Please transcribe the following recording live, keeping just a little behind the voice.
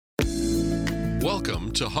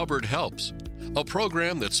Welcome to Hubbard Helps, a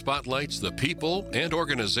program that spotlights the people and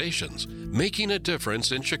organizations making a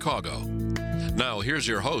difference in Chicago. Now here's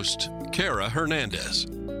your host, Kara Hernandez.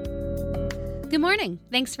 Good morning.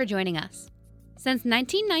 Thanks for joining us. Since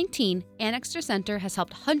 1919, Anixter Center has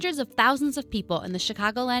helped hundreds of thousands of people in the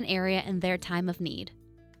Chicagoland area in their time of need.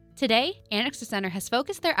 Today, Anixter Center has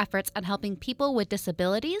focused their efforts on helping people with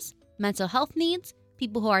disabilities, mental health needs,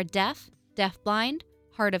 people who are deaf, deafblind,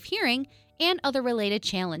 hard of hearing, and other related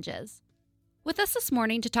challenges. With us this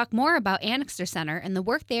morning to talk more about Anixter Center and the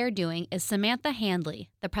work they are doing is Samantha Handley,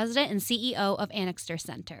 the president and CEO of Anixter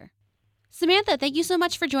Center. Samantha, thank you so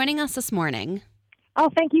much for joining us this morning. Oh,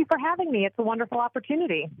 thank you for having me. It's a wonderful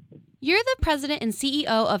opportunity. You're the president and CEO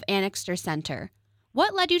of Anixter Center.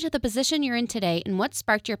 What led you to the position you're in today, and what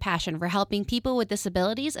sparked your passion for helping people with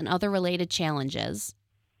disabilities and other related challenges?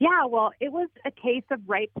 Yeah, well, it was a case of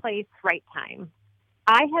right place, right time.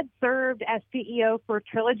 I had served as CEO for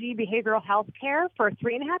Trilogy Behavioral Health Care for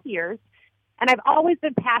 3.5 years, and I've always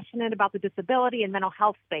been passionate about the disability and mental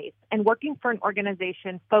health space and working for an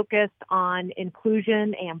organization focused on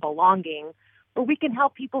inclusion and belonging, where we can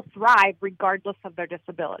help people thrive regardless of their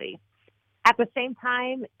disability. At the same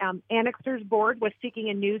time, Anixter's board was seeking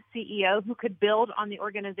a new CEO who could build on the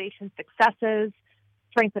organization's successes,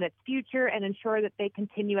 strengthen its future, and ensure that they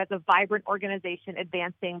continue as a vibrant organization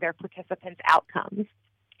advancing their participants' outcomes.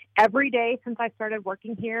 Every day since I started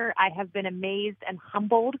working here, I have been amazed and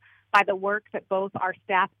humbled by the work that both our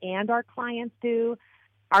staff and our clients do.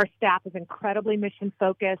 Our staff is incredibly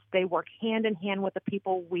mission-focused. They work hand in hand with the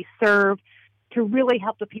people we serve to really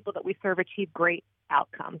help the people that we serve achieve great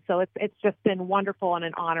outcomes. So it's just been wonderful and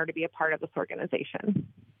an honor to be a part of this organization.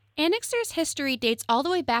 Anixter's history dates all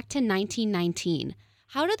the way back to 1919.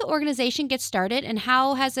 How did the organization get started, and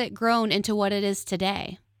how has it grown into what it is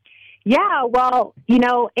today? Yeah, well,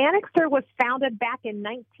 Anixter was founded back in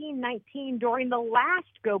 1919 during the last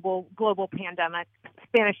global pandemic,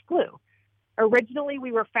 Spanish flu. Originally,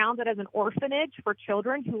 we were founded as an orphanage for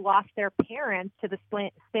children who lost their parents to the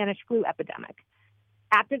Spanish flu epidemic.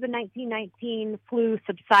 After the 1919 flu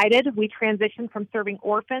subsided, we transitioned from serving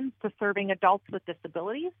orphans to serving adults with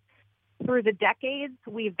disabilities. Through the decades,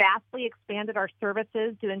 we've vastly expanded our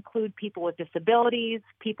services to include people with disabilities,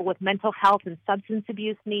 people with mental health and substance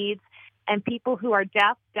abuse needs, and people who are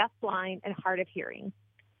deaf, deafblind, and hard of hearing.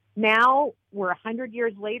 Now, we're 100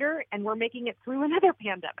 years later, and we're making it through another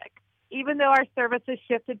pandemic. Even though our services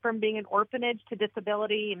shifted from being an orphanage to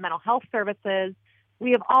disability and mental health services,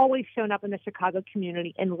 we have always shown up in the Chicago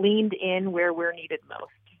community and leaned in where we're needed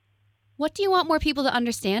most. What do you want more people to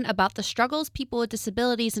understand about the struggles people with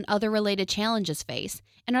disabilities and other related challenges face?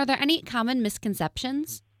 And are there any common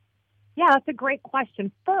misconceptions? Yeah, that's a great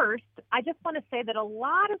question. First, I just want to say that a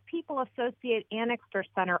lot of people associate Anixter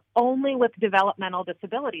Center only with developmental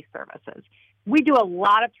disability services. We do a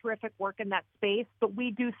lot of terrific work in that space, but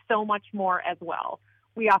we do so much more as well.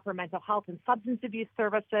 We offer mental health and substance abuse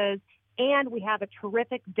services, and we have a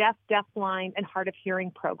terrific deaf, deafblind, and hard of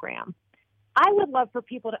hearing program. I would love for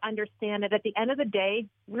people to understand that at the end of the day,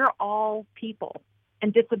 we're all people,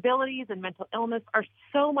 and disabilities and mental illness are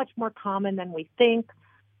so much more common than we think.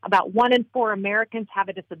 About 1 in 4 Americans have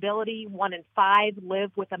a disability. 1 in 5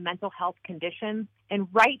 live with a mental health condition. And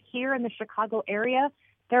right here in the Chicago area,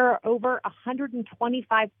 there are over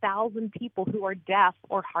 125,000 people who are deaf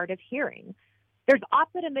or hard of hearing. There's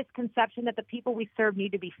often a misconception that the people we serve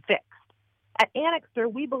need to be fixed. At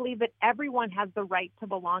Anixter, we believe that everyone has the right to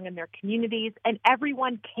belong in their communities and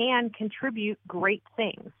everyone can contribute great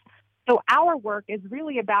things. So our work is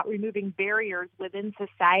really about removing barriers within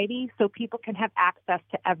society so people can have access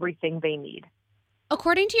to everything they need.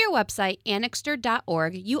 According to your website,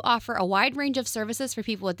 anixter.org, you offer a wide range of services for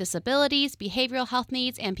people with disabilities, behavioral health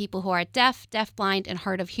needs, and people who are deaf, deafblind, and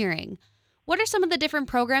hard of hearing. What are some of the different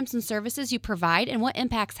programs and services you provide, and what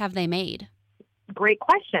impacts have they made? Great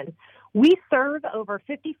question. We serve over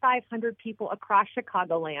 5,500 people across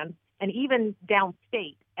Chicagoland and even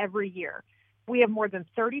downstate every year. We have more than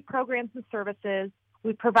 30 programs and services.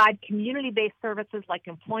 We provide community-based services like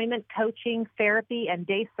employment, coaching, therapy, and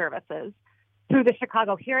day services. Through the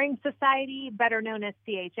Chicago Hearing Society, better known as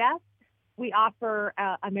CHS, we offer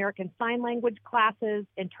American Sign Language classes,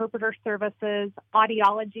 interpreter services,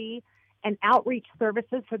 audiology, and outreach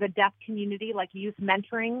services for the deaf community like youth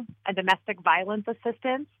mentoring and domestic violence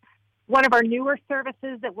assistance. One of our newer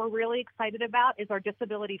services that we're really excited about is our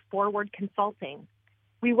Disability Forward Consulting.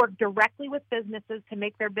 We work directly with businesses to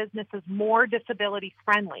make their businesses more disability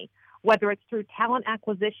friendly, whether it's through talent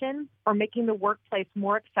acquisition or making the workplace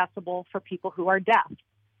more accessible for people who are deaf.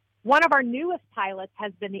 One of our newest pilots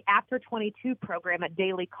has been the After 22 program at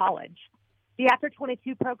Daly College. The After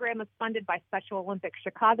 22 program is funded by Special Olympics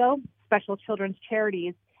Chicago, Special Children's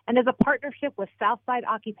Charities, and is a partnership with Southside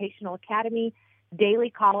Occupational Academy,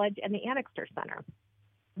 Daly College, and the Anixter Center.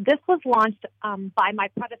 This was launched by my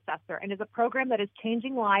predecessor and is a program that is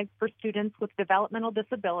changing lives for students with developmental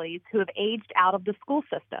disabilities who have aged out of the school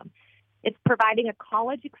system. It's providing a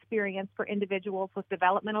college experience for individuals with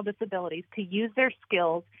developmental disabilities to use their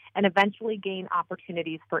skills and eventually gain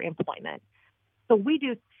opportunities for employment. So we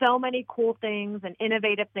do so many cool things and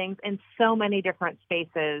innovative things in so many different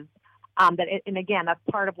spaces. And again, that's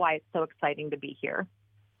part of why it's so exciting to be here.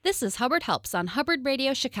 This is Hubbard Helps on Hubbard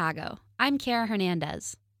Radio Chicago. I'm Kara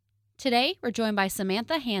Hernandez. Today, we're joined by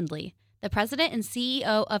Samantha Handley, the president and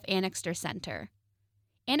CEO of Anixter Center.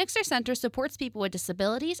 Anixter Center supports people with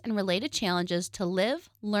disabilities and related challenges to live,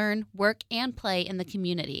 learn, work, and play in the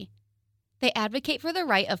community. They advocate for the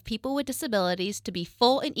right of people with disabilities to be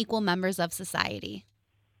full and equal members of society.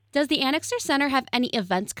 Does the Anixter Center have any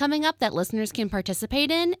events coming up that listeners can participate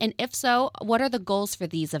in? And if so, what are the goals for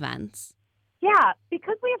these events? Yeah,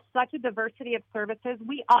 because we have such a diversity of services,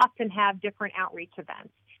 we often have different outreach events.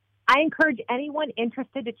 I encourage anyone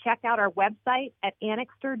interested to check out our website at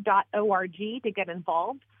anixter.org to get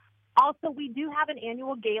involved. Also, we do have an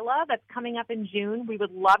annual gala that's coming up in June. We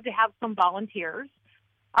would love to have some volunteers.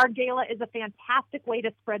 Our gala is a fantastic way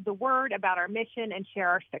to spread the word about our mission and share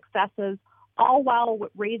our successes, all while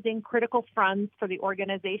raising critical funds for the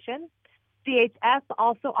organization. CHS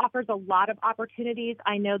also offers a lot of opportunities.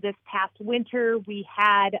 I know this past winter we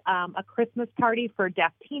had a Christmas party for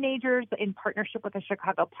deaf teenagers in partnership with the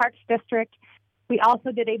Chicago Parks District. We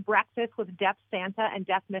also did a breakfast with Deaf Santa and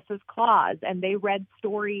Deaf Mrs. Claus, and they read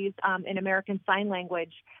stories in American Sign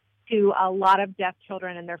Language to a lot of deaf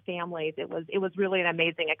children and their families. It was really an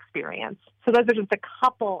amazing experience. So those are just a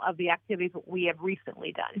couple of the activities that we have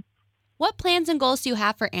recently done. What plans and goals do you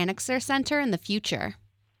have for Anixter Center in the future?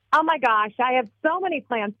 Oh my gosh, I have so many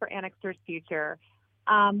plans for Anixter's future.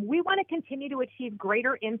 We want to continue to achieve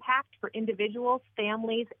greater impact for individuals,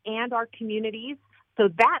 families, and our communities. So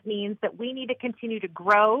that means that we need to continue to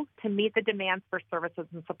grow to meet the demands for services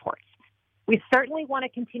and supports. We certainly want to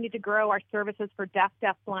continue to grow our services for deaf,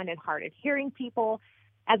 deafblind, and hard of hearing people,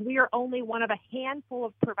 as we are only one of a handful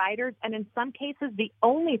of providers, and in some cases, the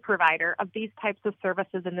only provider of these types of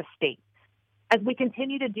services in the state. As we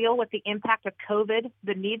continue to deal with the impact of COVID,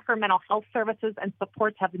 the need for mental health services and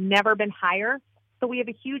supports have never been higher, so we have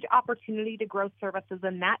a huge opportunity to grow services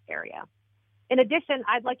in that area. In addition,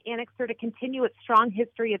 I'd like Anixter to continue its strong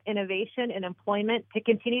history of innovation and employment to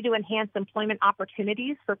continue to enhance employment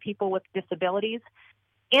opportunities for people with disabilities.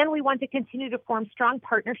 And we want to continue to form strong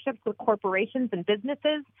partnerships with corporations and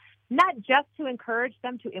businesses, not just to encourage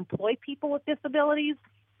them to employ people with disabilities,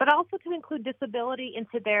 but also to include disability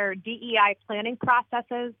into their DEI planning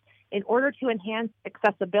processes in order to enhance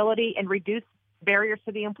accessibility and reduce barriers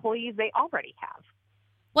to the employees they already have.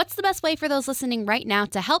 What's the best way for those listening right now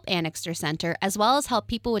to help Anixter Center, as well as help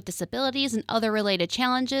people with disabilities and other related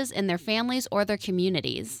challenges in their families or their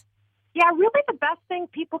communities? Yeah, really the best thing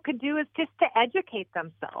people could do is just to educate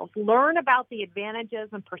themselves, learn about the advantages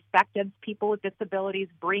and perspectives people with disabilities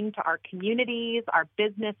bring to our communities, our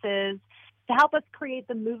businesses, to help us create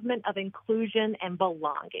the movement of inclusion and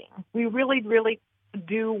belonging. We really, really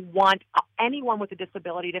do want anyone with a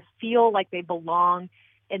disability to feel like they belong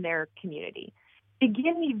in their community.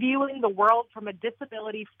 Begin viewing the world from a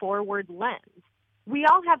disability-forward lens. We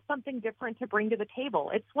all have something different to bring to the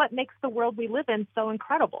table. It's what makes the world we live in so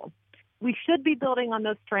incredible. We should be building on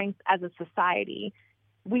those strengths as a society.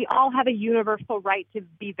 We all have a universal right to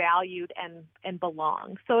be valued and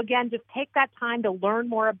belong. So again, just take that time to learn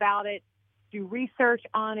more about it, do research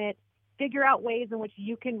on it, figure out ways in which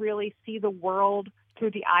you can really see the world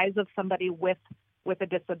through the eyes of somebody with a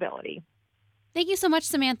disability. Thank you so much,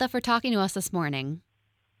 Samantha, for talking to us this morning.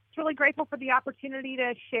 It's really grateful for the opportunity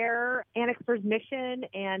to share Anixter's mission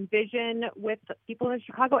and vision with people in the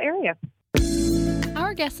Chicago area.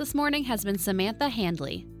 Our guest this morning has been Samantha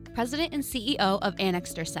Handley, President and CEO of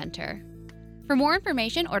Anixter Center. For more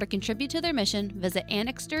information or to contribute to their mission, visit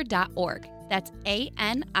anixter.org. That's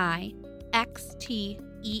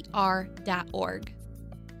ANIXTER.org.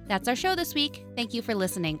 That's our show this week. Thank you for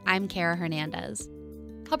listening. I'm Kara Hernandez.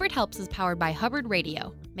 Hubbard Helps is powered by Hubbard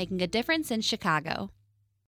Radio, making a difference in Chicago.